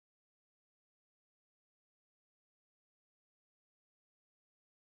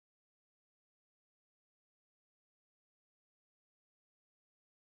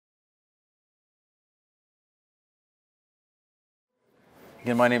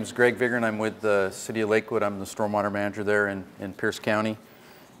Again, my name is Greg Vigoren. I'm with the City of Lakewood. I'm the Stormwater Manager there in Pierce County.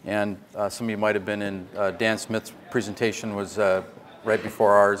 And some of you might have been in Dan Smith's presentation was right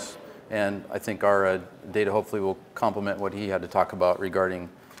before ours. And I think our data hopefully will complement what he had to talk about regarding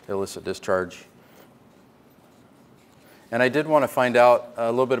illicit discharge. And I did want to find out a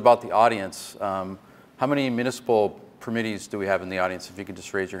little bit about the audience. How many municipal permittees do we have in the audience? If you could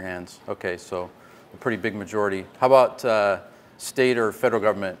just raise your hands. Okay, so a pretty big majority. How about state or federal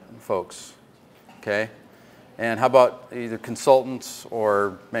government folks? Okay. And how about either consultants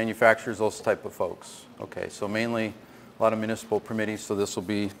or manufacturers, those type of folks? Okay, so mainly a lot of municipal permittees, so this will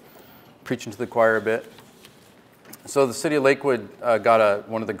be preaching to the choir a bit. So the City of Lakewood got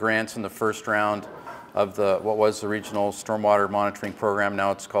one of the grants in the first round of what was the regional stormwater monitoring program. Now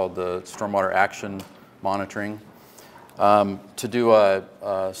it's called the Stormwater Action Monitoring, to do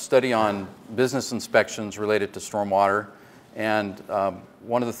a study on business inspections related to stormwater. And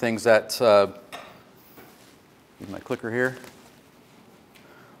one of the things that, my clicker here,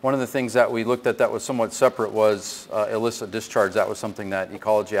 one of the things that we looked at that was somewhat separate was illicit discharge. That was something that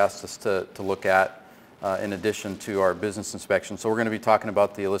ecology asked us to look at in addition to our business inspection. So we're going to be talking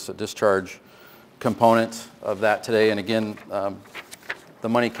about the illicit discharge component of that today. And again, the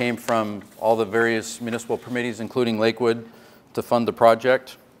money came from all the various municipal permittees, including Lakewood, to fund the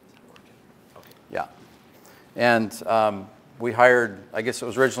project. Yeah. And we hired, I guess it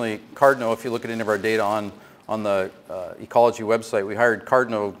was originally Cardno. If you look at any of our data on the ecology website, we hired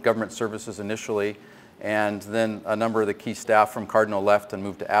Cardno Government Services initially, and then a number of the key staff from Cardno left and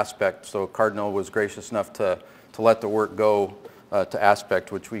moved to Aspect. So Cardno was gracious enough to let the work go to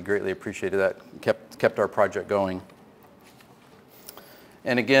Aspect, which we greatly appreciated. That kept our project going.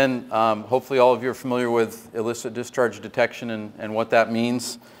 And again, hopefully all of you are familiar with illicit discharge detection and what that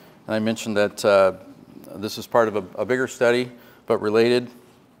means. And I mentioned that this is part of a bigger study, but related.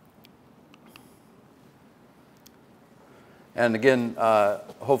 And again,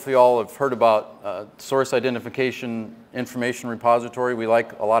 hopefully all have heard about source identification information repository. We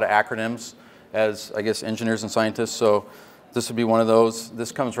like a lot of acronyms as, I guess, engineers and scientists. So this would be one of those.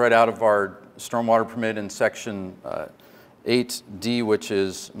 This comes right out of our stormwater permit in section 8D, which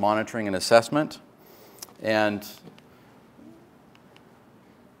is monitoring and assessment. And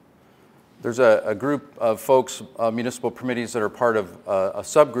there's a group of folks, municipal permittees, that are part of a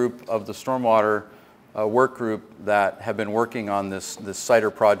subgroup of the stormwater work group that have been working on this CITER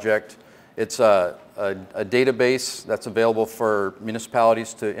project. It's a database that's available for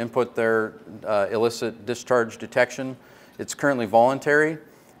municipalities to input their illicit discharge detection. It's currently voluntary,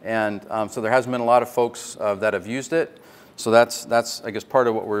 and so there hasn't been a lot of folks that have used it. So that's I guess part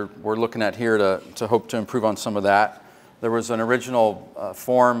of what we're looking at here to hope to improve on some of that. There was an original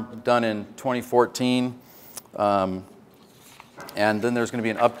form done in 2014, and then there's going to be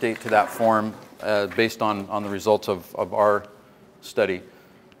an update to that form based on the results of our study.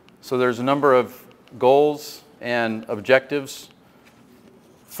 So there's a number of goals and objectives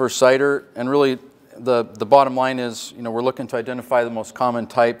for CITER, and really the bottom line is, we're looking to identify the most common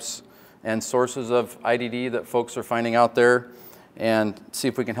types and sources of IDD that folks are finding out there, and see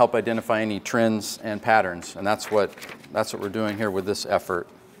if we can help identify any trends and patterns. And that's what we're doing here with this effort.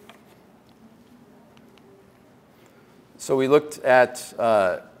 So we looked at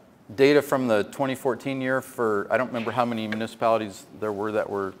data from the 2014 year for, I don't remember how many municipalities there were that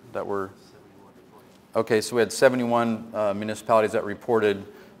were. Okay, so we had 71 municipalities that reported,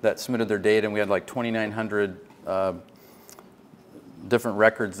 that submitted their data, and we had like 2,900 different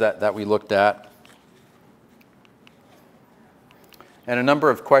records that we looked at. And a number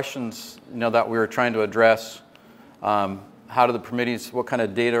of questions that we were trying to address. How do the permittees, what kind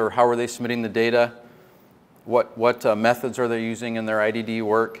of data, or how are they submitting the data? What methods are they using in their IDD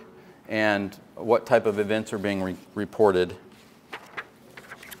work? And what type of events are being reported?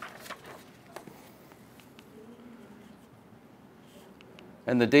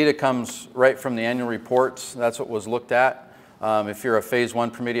 And the data comes right from the annual reports. That's what was looked at. If you're a phase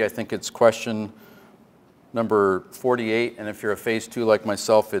 1 permittee, I think it's question number 48, and if you're a phase 2 like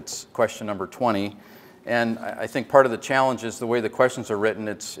myself, it's question number 20. And I think part of the challenge is the way the questions are written.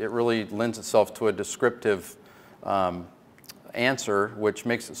 It really lends itself to a descriptive answer, which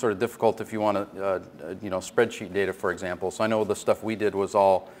makes it sort of difficult if you want spreadsheet data, for example. So I know the stuff we did was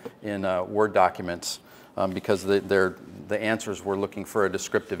all in Word documents because the answers were looking for a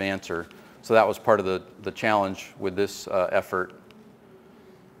descriptive answer. So that was part of the challenge with this effort.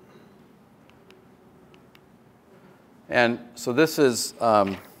 And so this is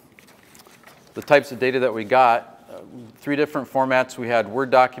the types of data that we got. 3 different formats. We had Word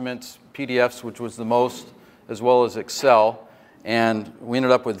documents, PDFs, which was the most, as well as Excel. And we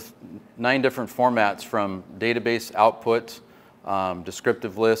ended up with 9 different formats, from database output,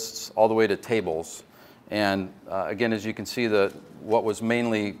 descriptive lists, all the way to tables. And again, as you can see, what was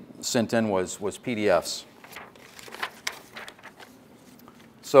mainly sent in was PDFs.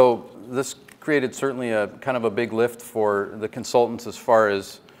 So this created certainly a kind of a big lift for the consultants as far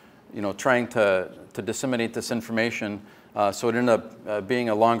as, you know, trying to disseminate this information. So it ended up being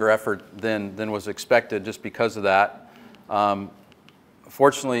a longer effort than was expected just because of that.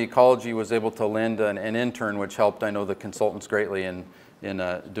 Fortunately, Ecology was able to lend an intern, which helped, I know, the consultants greatly in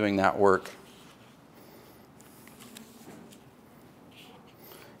doing that work.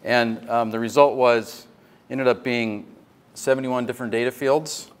 And the result ended up being 71 different data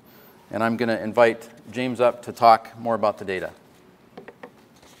fields. And I'm going to invite James up to talk more about the data.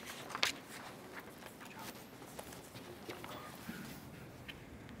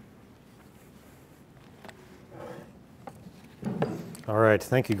 All right,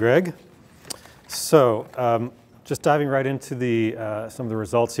 thank you, Greg. So just diving right into some of the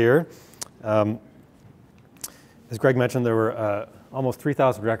results here. As Greg mentioned, there were almost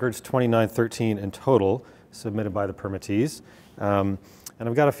 3,000 records, 2913 in total, submitted by the permittees. And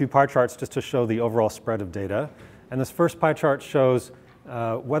I've got a few pie charts just to show the overall spread of data. And this first pie chart shows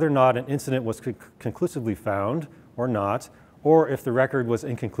whether or not an incident was conclusively found or not, or if the record was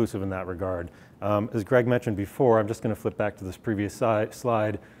inconclusive in that regard. As Greg mentioned before, I'm just going to flip back to this previous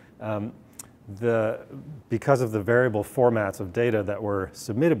slide. Because of the variable formats of data that were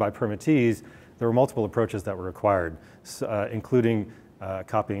submitted by permittees, there were multiple approaches that were required, including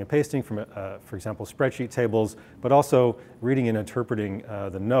copying and pasting from, for example, spreadsheet tables, but also reading and interpreting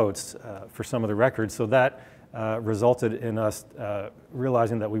the notes for some of the records. So that resulted in us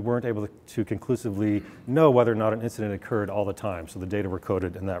realizing that we weren't able to conclusively know whether or not an incident occurred all the time. So the data were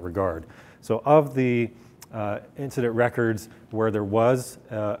coded in that regard. So of the incident records where there was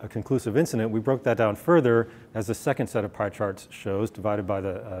a conclusive incident, we broke that down further, as the second set of pie charts shows, divided by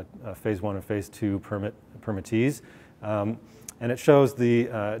the phase 1 and phase 2 permittees. And it shows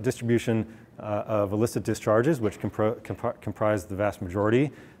the distribution of illicit discharges, which comprise the vast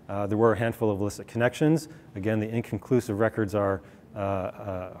majority. There were a handful of illicit connections. Again, the inconclusive records are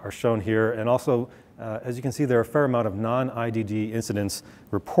shown here. And also, as you can see, there are a fair amount of non-IDD incidents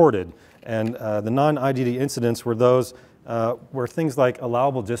reported. And the non-IDD incidents were those where things like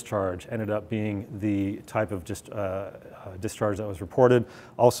allowable discharge ended up being the type of discharge that was reported.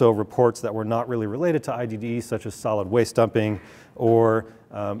 Also reports that were not really related to IDD, such as solid waste dumping, or,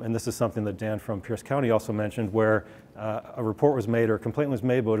 and this is something that Dan from Pierce County also mentioned, where a report was made or a complaint was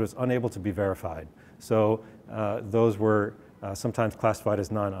made, but it was unable to be verified. So those were sometimes classified as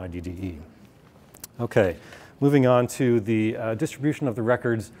non-IDDE. Okay, moving on to the distribution of the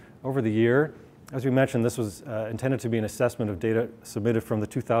records over the year. As we mentioned, this was intended to be an assessment of data submitted from the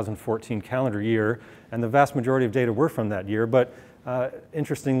 2014 calendar year, and the vast majority of data were from that year, but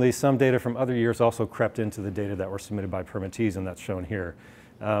interestingly, some data from other years also crept into the data that were submitted by permittees, and that's shown here.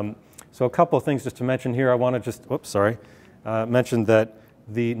 So a couple of things just to mention here. I want to just, mention that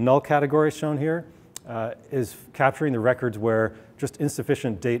the null category shown here is capturing the records where just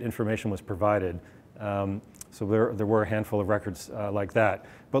insufficient date information was provided. So there were a handful of records like that.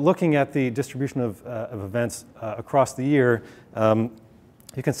 But looking at the distribution of events across the year,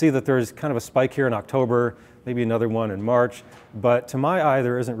 you can see that there's kind of a spike here in October, maybe another one in March. But to my eye,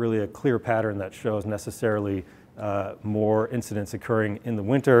 there isn't really a clear pattern that shows necessarily more incidents occurring in the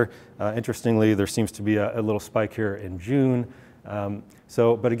winter. Interestingly, there seems to be a little spike here in June.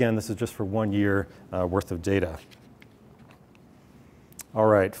 But again, this is just for 1 year worth of data. All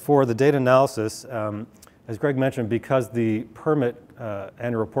right, for the data analysis, as Greg mentioned, because the permit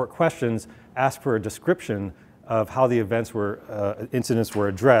and report questions ask for a description of how the incidents were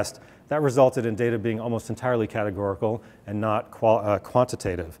addressed, that resulted in data being almost entirely categorical and not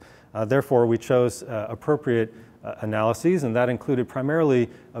quantitative. Therefore, we chose appropriate analyses, and that included primarily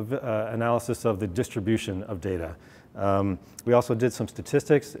analysis of the distribution of data. We also did some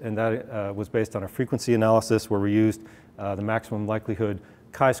statistics, and that was based on a frequency analysis where we used the maximum likelihood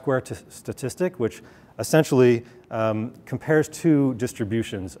chi-square statistic, which essentially compares two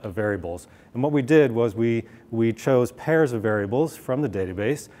distributions of variables. And what we did was we chose pairs of variables from the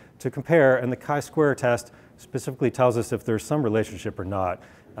database to compare, and the chi-square test specifically tells us if there's some relationship or not.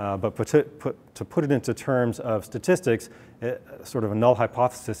 But to put it into terms of statistics, sort of a null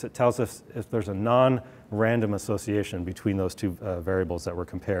hypothesis, it tells us if there's a non-random association between those two variables that were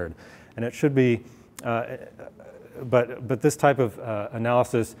compared. And it should be, but this type of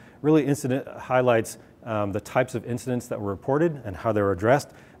analysis really highlights the types of incidents that were reported and how they were addressed,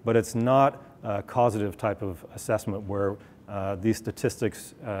 but it's not a causative type of assessment where these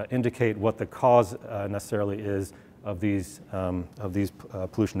statistics indicate what the cause necessarily is of these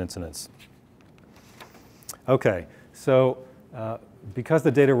pollution incidents. Okay, so because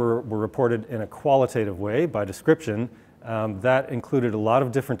the data were reported in a qualitative way by description, that included a lot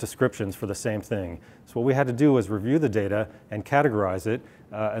of different descriptions for the same thing. So what we had to do was review the data and categorize it,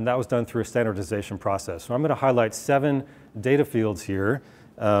 and that was done through a standardization process. So I'm going to highlight 7 data fields here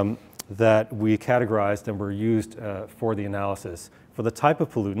that we categorized and were used for the analysis. For the type of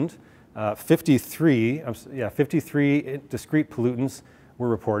pollutant, 53 discrete pollutants were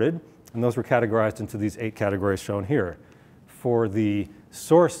reported, and those were categorized into these 8 categories shown here. For the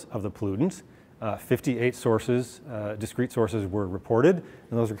source of the pollutant, 58 sources, discrete sources were reported,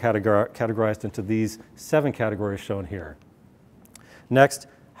 and those were categorized into these 7 categories shown here. Next,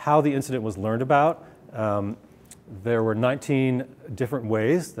 how the incident was learned about. There were 19 different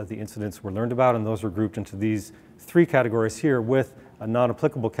ways that the incidents were learned about, and those were grouped into these 3 categories here with a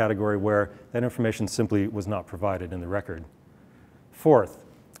non-applicable category where that information simply was not provided in the record. Fourth,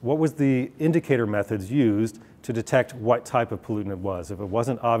 what was the indicator methods used to detect what type of pollutant it was? If it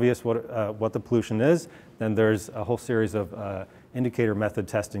wasn't obvious what the pollution is, then there's a whole series of indicator method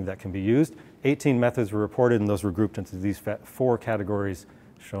testing that can be used. 18 methods were reported, and those were grouped into these 4 categories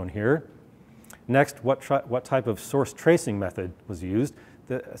shown here. Next, what type of source tracing method was used?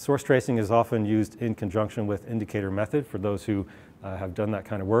 The source tracing is often used in conjunction with indicator method for those who have done that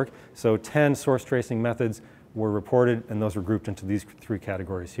kind of work. So 10 source tracing methods were reported, and those were grouped into these 3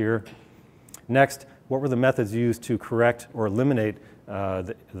 categories here. Next, what were the methods used to correct or eliminate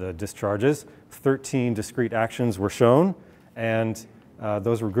the discharges? 13 discrete actions were shown, and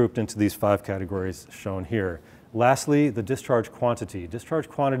those were grouped into these 5 categories shown here. Lastly, the discharge quantity. Discharge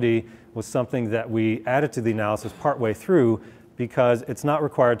quantity was something that we added to the analysis partway through because it's not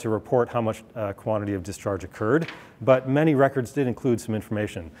required to report how much quantity of discharge occurred, but many records did include some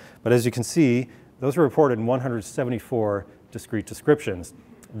information. But as you can see, those were reported in 174 discrete descriptions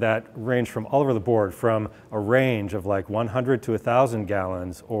that range from all over the board, from a range of like 100 to 1,000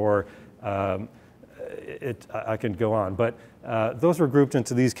 gallons, or I can go on. But those were grouped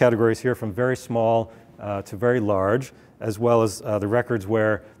into these categories here, from very small to very large, as well as the records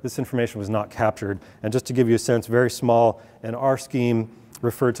where this information was not captured. And just to give you a sense, very small in our scheme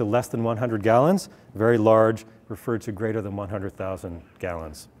referred to less than 100 gallons, very large referred to greater than 100,000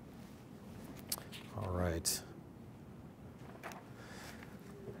 gallons. All right.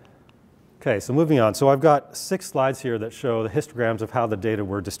 Okay, so moving on. So I've got 6 slides here that show the histograms of how the data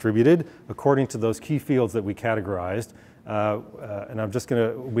were distributed according to those key fields that we categorized. And I'm just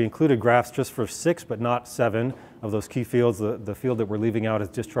we included graphs just for 6, but not 7 of those key fields. The field that we're leaving out is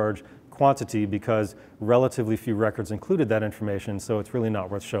discharge quantity because relatively few records included that information, so it's really not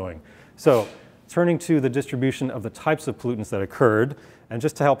worth showing. So turning to the distribution of the types of pollutants that occurred, and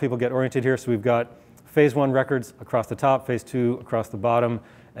just to help people get oriented here, so we've got phase 1 records across the top, phase 2 across the bottom,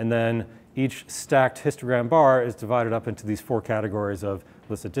 and then each stacked histogram bar is divided up into these 4 categories of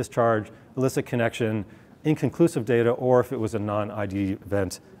illicit discharge, illicit connection, inconclusive data, or if it was a non-ID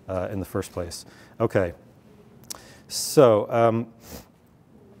event in the first place. Okay, so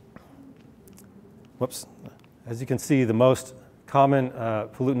whoops. As you can see, the most common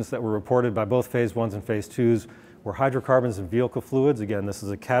pollutants that were reported by both phase 1s and phase 2s were hydrocarbons and vehicle fluids. Again, this is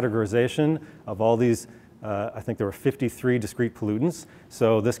a categorization of all these. I think there were 53 discrete pollutants.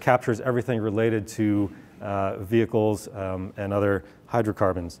 So this captures everything related to vehicles and other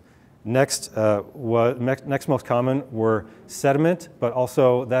hydrocarbons. Next most common were sediment, but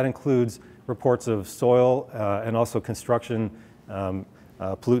also that includes reports of soil and also construction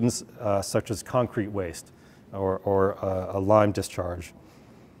pollutants such as concrete waste or a lime discharge.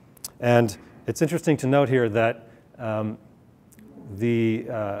 And it's interesting to note here that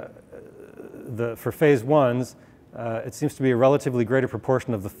for phase 1s, it seems to be a relatively greater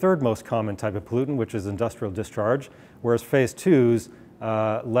proportion of the 3rd most common type of pollutant, which is industrial discharge, whereas phase 2s,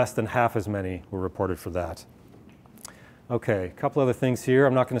 less than half as many were reported for that. Okay, a couple other things here.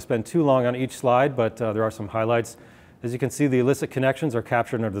 I'm not going to spend too long on each slide, but there are some highlights. As you can see, the illicit connections are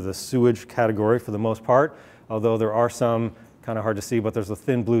captured under the sewage category for the most part, although there are some, kind of hard to see, but there's a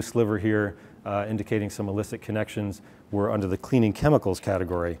thin blue sliver here indicating some illicit connections were under the cleaning chemicals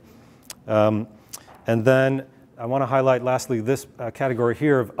category. And then I want to highlight lastly this category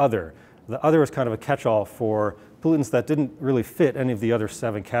here of other. The other is kind of a catch-all for pollutants that didn't really fit any of the other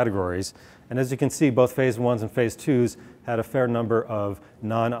 7 categories. And as you can see, both phase 1s and phase 2s had a fair number of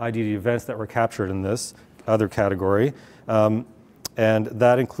non-IDD events that were captured in this other category. And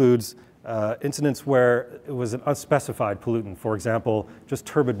that includes incidents where it was an unspecified pollutant. For example, just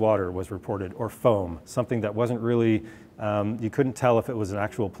turbid water was reported, or foam, something that wasn't really You couldn't tell if it was an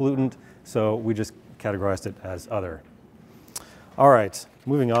actual pollutant, so we just categorized it as other. All right,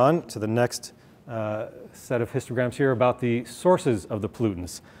 moving on to the next set of histograms here about the sources of the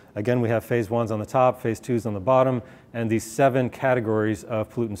pollutants. Again, we have phase 1s on the top, phase 2s on the bottom, and these 7 categories of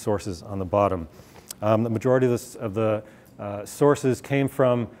pollutant sources on the bottom. The majority of the sources came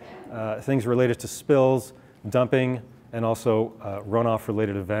from things related to spills, dumping, and also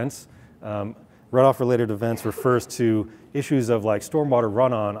runoff-related events. Runoff-related events refers to issues of like stormwater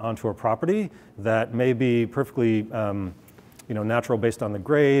run-on onto a property that may be perfectly natural based on the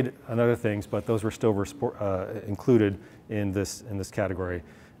grade and other things, but those were still included in this category.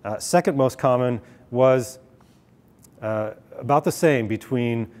 Second most common was about the same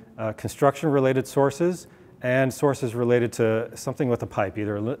between construction-related sources and sources related to something with a pipe,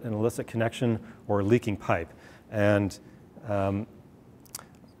 either an illicit connection or a leaking pipe. And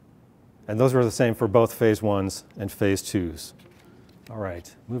those were the same for both phase 1s and phase 2s. All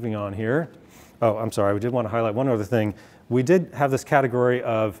right, moving on here. Oh, I'm sorry, we did want to highlight one other thing. We did have this category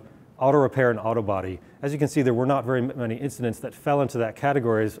of auto repair and auto body. As you can see, there were not very many incidents that fell into that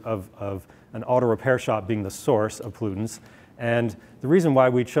categories of an auto repair shop being the source of pollutants. And the reason why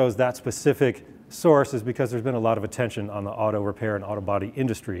we chose that specific source is because there's been a lot of attention on the auto repair and auto body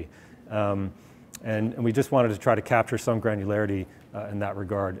industry. And we just wanted to try to capture some granularity in that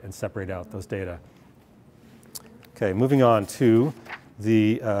regard and separate out those data. Okay, moving on to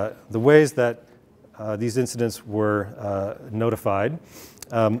the ways that these incidents were notified.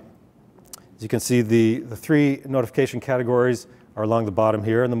 As you can see, the 3 notification categories are along the bottom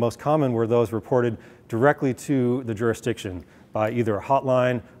here, and the most common were those reported directly to the jurisdiction by either a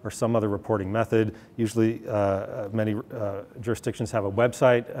hotline or some other reporting method. Usually, many jurisdictions have a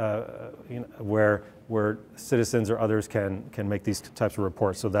website where citizens or others can make these types of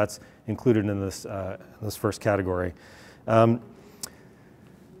reports. So that's included in this first category. I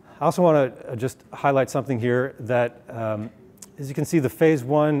also want to just highlight something here that, as you can see, the phase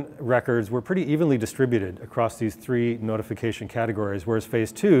 1 records were pretty evenly distributed across these 3 notification categories, whereas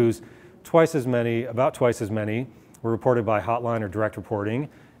phase 2s, about twice as many, were reported by hotline or direct reporting,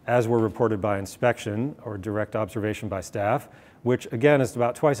 as were reported by inspection or direct observation by staff, which again is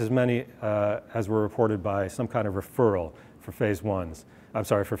about twice as many as were reported by some kind of referral for phase 1s. I'm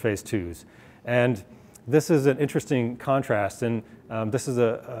sorry, for phase 2s. And this is an interesting contrast, and this is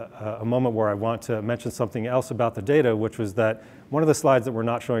a moment where I want to mention something else about the data, which was that one of the slides that we're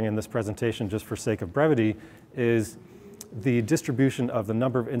not showing in this presentation just for sake of brevity is the distribution of the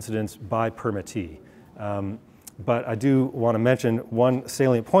number of incidents by permittee. But I do want to mention one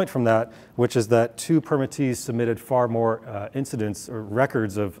salient point from that, which is that 2 permittees submitted far more incidents or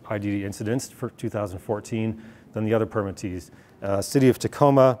records of IDD incidents for 2014 than the other permittees. City of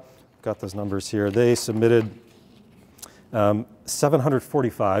Tacoma, got those numbers here, they submitted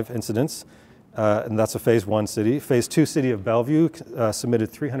 745 incidents, and that's a phase 1 city. Phase 2 city of Bellevue submitted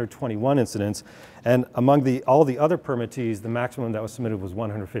 321 incidents, and among all the other permittees, the maximum that was submitted was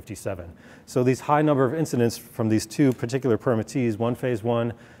 157. So these high number of incidents from these 2 particular permittees, one phase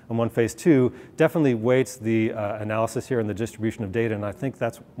 1 and one phase 2, definitely weights the analysis here and the distribution of data, and I think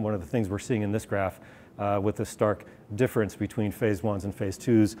that's one of the things we're seeing in this graph with the stark difference between phase 1s and phase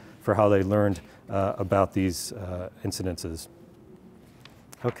 2s for how they learned about these incidences.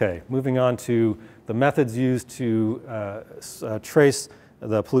 Okay, moving on to the methods used to trace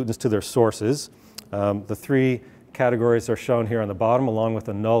the pollutants to their sources. The 3 categories are shown here on the bottom, along with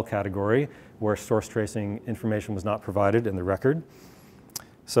a null category where source tracing information was not provided in the record.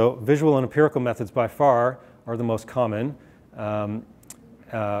 So visual and empirical methods by far are the most common,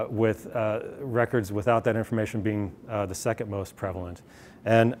 with records without that information being the second most prevalent.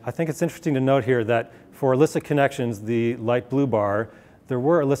 And I think it's interesting to note here that for illicit connections, the light blue bar, there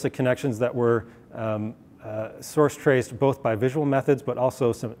were illicit connections that were source traced both by visual methods, but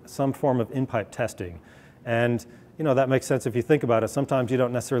also some form of in-pipe testing. And that makes sense if you think about it. Sometimes you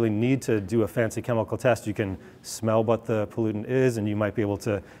don't necessarily need to do a fancy chemical test. You can smell what the pollutant is, and you might be able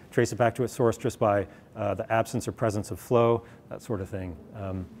to trace it back to its source just by the absence or presence of flow, that sort of thing.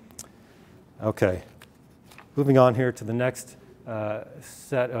 Okay, moving on here to the next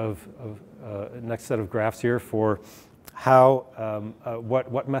set of graphs here for how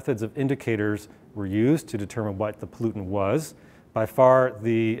what methods of indicators were used to determine what the pollutant was. By far,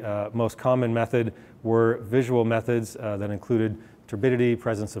 the most common method were visual methods that included turbidity,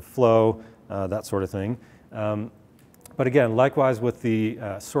 presence of flow, that sort of thing. But again, likewise with the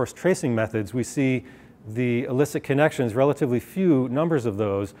source tracing methods, we see the illicit connections, relatively few numbers of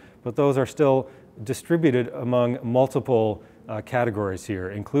those, but those are still distributed among multiple categories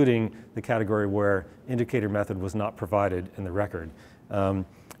here, including the category where indicator method was not provided in the record.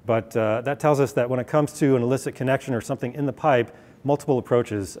 But that tells us that when it comes to an illicit connection or something in the pipe, multiple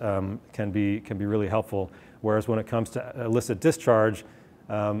approaches can be really helpful, whereas when it comes to illicit discharge,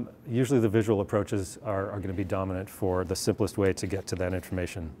 usually the visual approaches are going to be dominant for the simplest way to get to that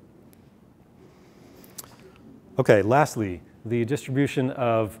information. Okay, lastly, the distribution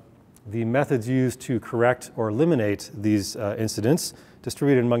of the methods used to correct or eliminate these incidents,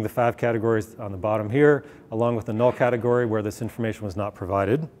 distributed among the 5 categories on the bottom here, along with the null category where this information was not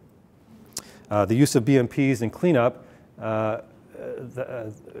provided. The use of BMPs in cleanup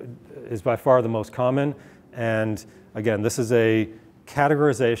is by far the most common, and again, this is a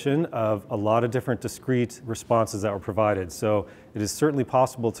categorization of a lot of different discrete responses that were provided. So it is certainly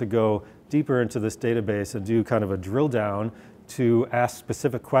possible to go deeper into this database and do kind of a drill down to ask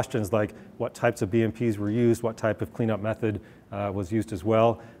specific questions like what types of BMPs were used, what type of cleanup method was used as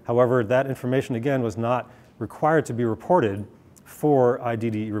well. However, that information again was not required to be reported for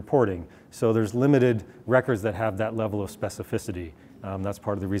IDDE reporting. So there's limited records that have that level of specificity. That's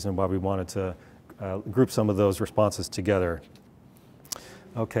part of the reason why we wanted to group some of those responses together.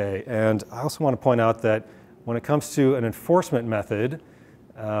 Okay, and I also want to point out that when it comes to an enforcement method,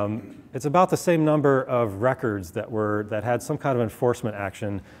 it's about the same number of records that had some kind of enforcement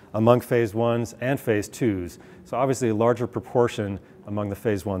action among phase 1s and phase 2s. So obviously a larger proportion among the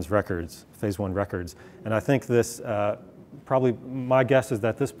phase 1 records. And I think this, probably my guess is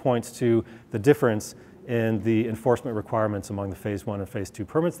that this points to the difference in the enforcement requirements among the phase 1 and phase 2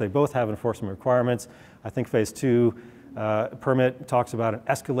 permits. They both have enforcement requirements. I think phase 2 permit talks about an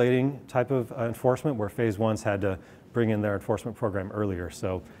escalating type of enforcement where phase 1s had to bring in their enforcement program earlier.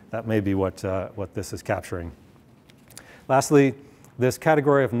 So that may be what this is capturing. Lastly, this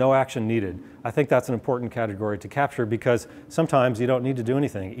category of no action needed. I think that's an important category to capture because sometimes you don't need to do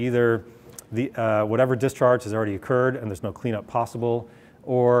anything. Either whatever discharge has already occurred and there's no cleanup possible,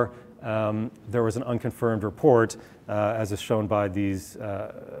 or there was an unconfirmed report, as is shown by these,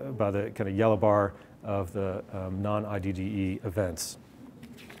 by the kind of yellow bar of the non-IDDE events.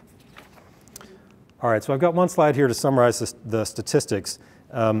 All right, so I've got one slide here to summarize the statistics.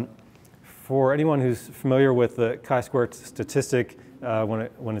 For anyone who's familiar with the chi-square statistic,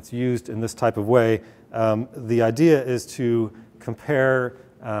 when it's used in this type of way, the idea is to compare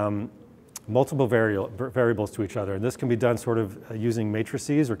multiple variables to each other. And this can be done sort of using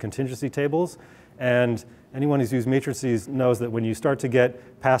matrices or contingency tables. And anyone who's used matrices knows that when you start to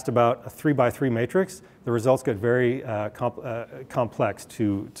get past about a 3x3 matrix, the results get very complex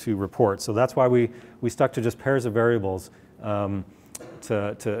to report. So that's why we stuck to just pairs of variables to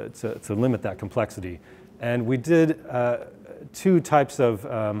limit that complexity. And we did 2 types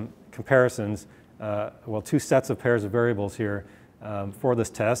of comparisons, well, 2 sets of pairs of variables here for this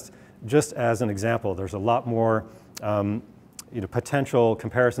test. Just as an example, there's a lot more potential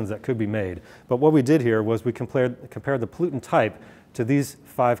comparisons that could be made. But what we did here was we compared the pollutant type to these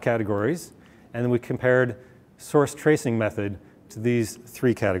 5 categories, and then we compared source tracing method to these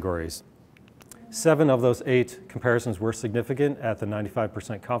 3 categories. 7 of those 8 comparisons were significant at the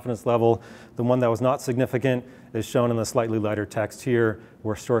 95% confidence level. The one that was not significant is shown in the slightly lighter text here,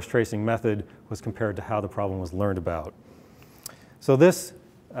 where source tracing method was compared to how the problem was learned about. So this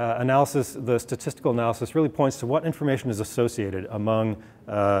analysis, the statistical analysis, really points to what information is associated among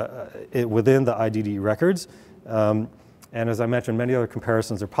within the IDDE records. And as I mentioned, many other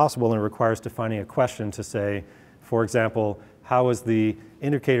comparisons are possible, and it requires defining a question to say, for example, how is the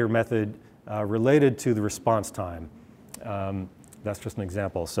indicator method related to the response time? That's just an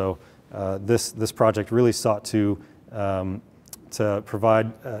example. So this project really sought to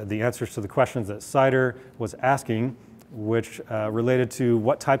provide the answers to the questions that CIDR was asking, which related to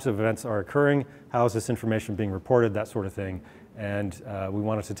what types of events are occurring, how is this information being reported, that sort of thing. And we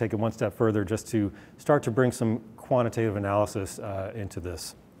wanted to take it one step further just to start to bring some quantitative analysis into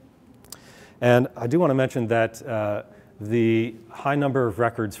this. And I do want to mention that the high number of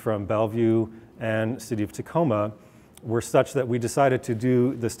records from Bellevue and City of Tacoma were such that we decided to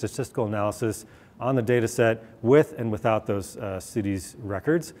do the statistical analysis on the data set with and without those cities'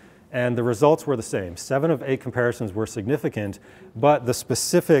 records. And the results were the same. 7 of 8 comparisons were significant, but the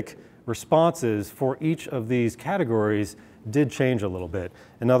specific responses for each of these categories did change a little bit.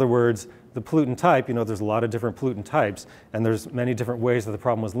 In other words, the pollutant type, there's a lot of different pollutant types, and there's many different ways that the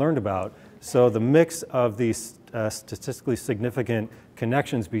problem was learned about. So the mix of these statistically significant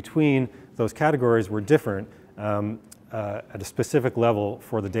connections between those categories were different at a specific level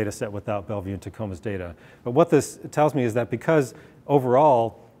for the data set without Bellevue and Tacoma's data. But what this tells me is that because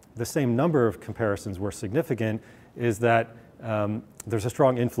overall the same number of comparisons were significant, is that there's a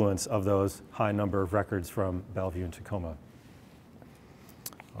strong influence of those high number of records from Bellevue and Tacoma.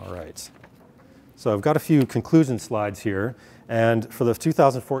 All right. So I've got a few conclusion slides here. And for the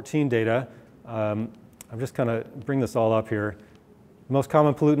 2014 data, I'm just going to bring this all up here. Most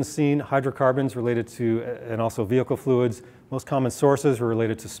common pollutants seen, hydrocarbons related to, and also vehicle fluids. Most common sources were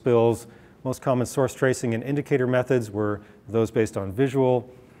related to spills. Most common source tracing and indicator methods were those based on visual.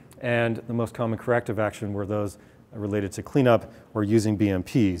 And the most common corrective action were those related to cleanup or using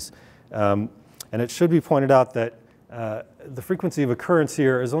BMPs. And it should be pointed out that the frequency of occurrence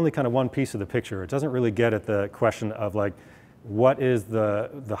here is only kind of one piece of the picture. It doesn't really get at the question of like, what is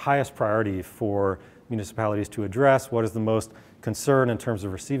the highest priority for municipalities to address? What is the most concern in terms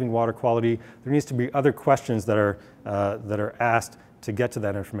of receiving water quality? There needs to be other questions that are asked to get to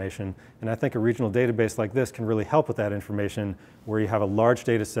that information. And I think a regional database like this can really help with that information, where you have a large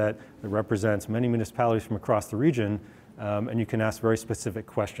data set that represents many municipalities from across the region, and you can ask very specific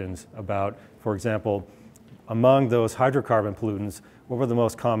questions about, for example, among those hydrocarbon pollutants, what were the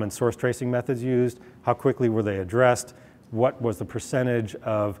most common source tracing methods used? How quickly were they addressed? What was the percentage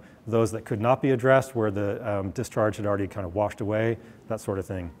of those that could not be addressed, where the discharge had already kind of washed away, that sort of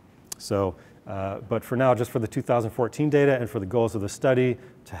thing. So, but for now, just for the 2014 data and for the goals of the study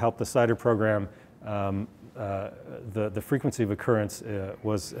to help the CIDR program, the frequency of occurrence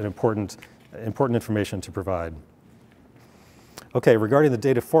was an important information to provide. Okay, regarding the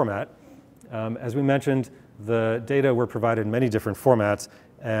data format, as we mentioned, the data were provided in many different formats,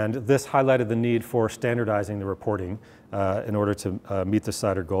 and this highlighted the need for standardizing the reporting in order to meet the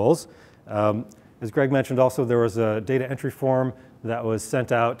CIDR goals. As Greg mentioned also, there was a data entry form that was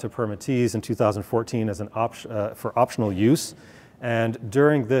sent out to permittees in 2014 as for optional use. And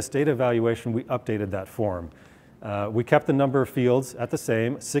during this data evaluation, we updated that form. We kept the number of fields at the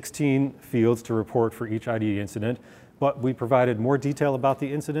same, 16 fields to report for each IDD incident, but we provided more detail about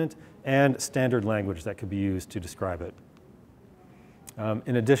the incident and standard language that could be used to describe it.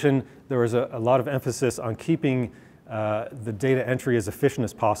 In addition, there was a lot of emphasis on keeping the data entry as efficient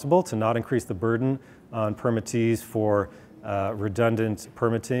as possible to not increase the burden on permittees for redundant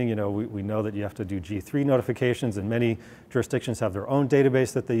permitting. You know, we know that you have to do G3 notifications, and many jurisdictions have their own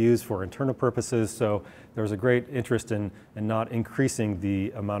database that they use for internal purposes. So there was a great interest in not increasing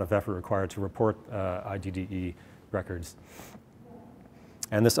the amount of effort required to report IDDE records.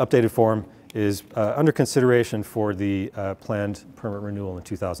 And this updated form is under consideration for the planned permit renewal in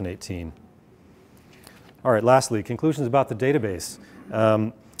 2018. All right, lastly, conclusions about the database.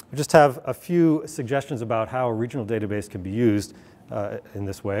 I just have a few suggestions about how a regional database can be used in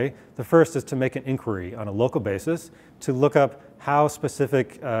this way. The first is to make an inquiry on a local basis to look up how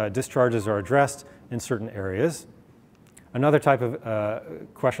specific discharges are addressed in certain areas. Another type of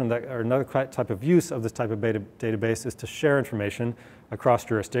another type of use of this type of database is to share information across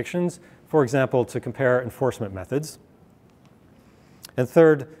jurisdictions, for example, to compare enforcement methods. And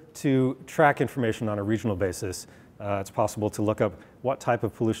third, to track information on a regional basis. It's possible to look up what type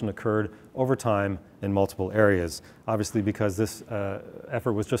of pollution occurred over time in multiple areas. Obviously, because this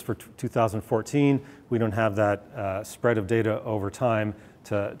effort was just for 2014, we don't have that spread of data over time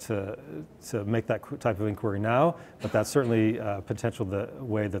to make that type of inquiry now, but that's certainly potential the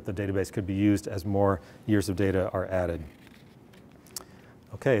way that the database could be used as more years of data are added.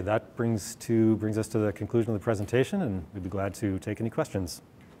 Okay, that brings us to the conclusion of the presentation, and we'd be glad to take any questions.